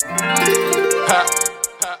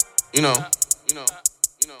You know.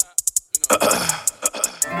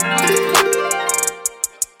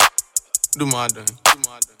 Do my thing.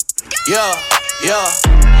 Yeah.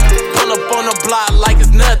 Pull up on the block like it's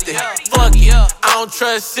nothing. Fuck it. I don't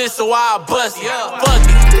trust shit, so I'll bust it. Fuck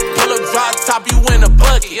it. Pull up, drop top, you in a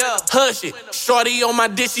bucket. Hush it. Shorty on my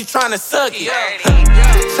dick, she tryna suck it.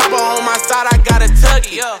 Chopper on my side, I gotta tuck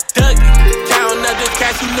it. Duck it. Count up the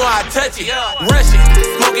cash, you know I touch it. Rush it.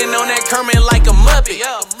 Smoking on that kermit like a muppet.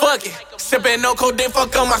 Fuck it. Sippin' no codeine,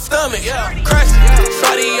 fuck on my stomach. Crush it.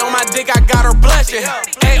 Shorty on my dick, I got her blushing.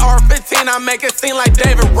 AR-15, I make it seem like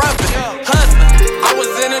David Ruffin. Hustling. I was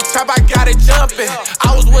in the trap, I got it jumping.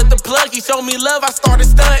 I was with the plug, he showed me love, I started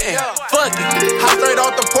stunting. Fuck it. Hop straight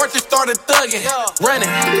off the porch and started thugging. Running.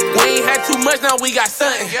 We ain't had too much, now we got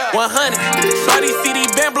something. 100. Shorty CD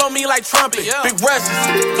band blow me like trumpet. Big rushes.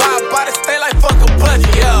 Fly by the state like fuck a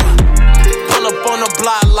budget. Pull up on the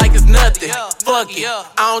block like it's nothing. Fuck it.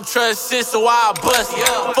 I don't trust shit, so I'll bust it.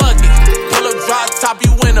 Fuck it. Pull up, drop top,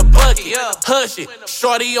 you in a bucket. Hush it.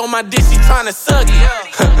 Shorty on my dick, she tryna suck it.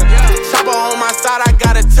 Chopper on my side, I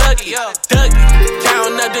gotta tuck it. Duck it.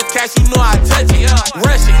 Count up the cash, you know I touch it.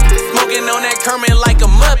 Rush it.